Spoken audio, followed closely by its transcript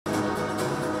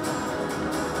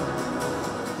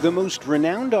The most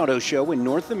renowned auto show in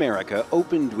North America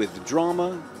opened with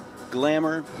drama,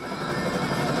 glamour,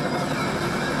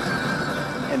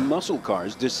 and muscle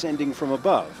cars descending from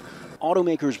above.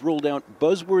 Automakers rolled out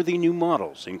buzzworthy new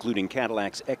models, including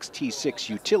Cadillac's XT6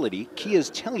 Utility, Kia's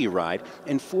Telluride,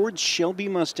 and Ford's Shelby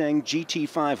Mustang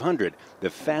GT500, the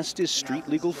fastest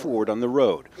street-legal Ford on the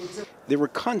road. There were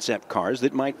concept cars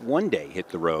that might one day hit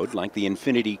the road, like the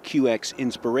Infiniti QX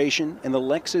Inspiration and the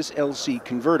Lexus LC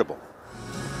Convertible.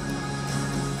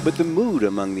 But the mood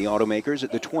among the automakers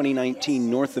at the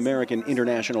 2019 North American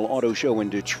International Auto Show in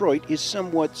Detroit is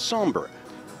somewhat somber.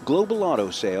 Global auto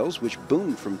sales, which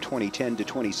boomed from 2010 to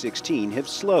 2016, have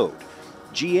slowed.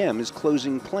 GM is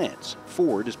closing plants,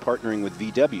 Ford is partnering with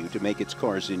VW to make its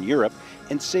cars in Europe,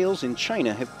 and sales in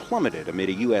China have plummeted amid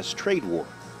a U.S. trade war.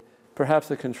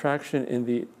 Perhaps a contraction in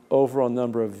the overall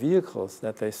number of vehicles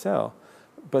that they sell,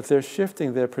 but they're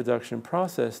shifting their production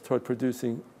process toward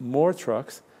producing more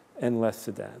trucks and less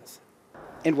sedans.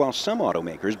 And while some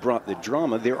automakers brought the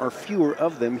drama, there are fewer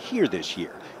of them here this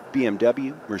year.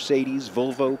 BMW, Mercedes,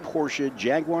 Volvo, Porsche,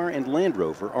 Jaguar, and Land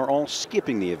Rover are all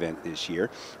skipping the event this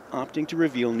year, opting to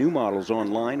reveal new models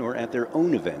online or at their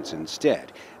own events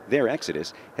instead. Their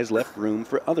exodus has left room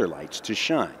for other lights to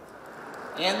shine.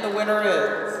 And the winner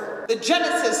is the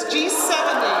Genesis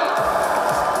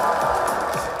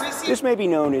G70. This may be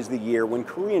known as the year when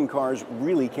Korean cars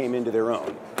really came into their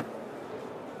own.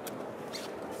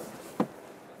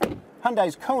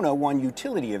 Hyundai's Kona won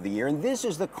Utility of the Year, and this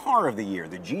is the Car of the Year,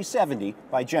 the G70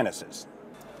 by Genesis.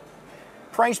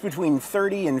 Priced between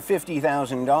 $30,000 and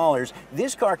 $50,000,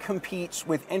 this car competes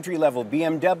with entry-level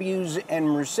BMWs and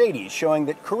Mercedes, showing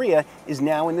that Korea is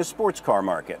now in the sports car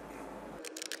market.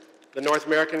 The North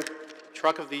American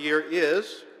Truck of the Year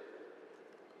is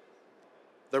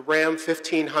the Ram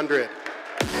 1500.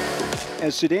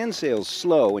 As sedan sales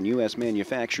slow and U.S.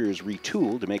 manufacturers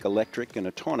retool to make electric and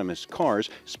autonomous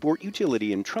cars, sport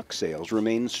utility and truck sales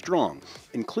remain strong,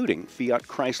 including Fiat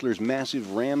Chrysler's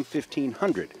massive Ram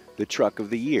 1500, the truck of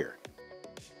the year.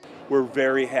 We're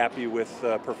very happy with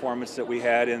the performance that we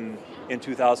had in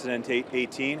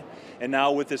 2018. And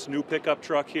now with this new pickup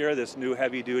truck here, this new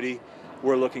heavy duty,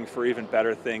 we're looking for even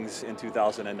better things in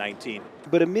 2019.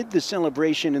 But amid the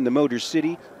celebration in the Motor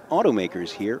City, automakers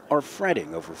here are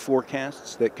fretting over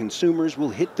forecasts that consumers will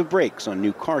hit the brakes on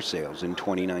new car sales in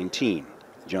 2019.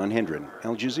 John Hendren,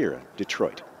 Al Jazeera,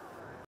 Detroit.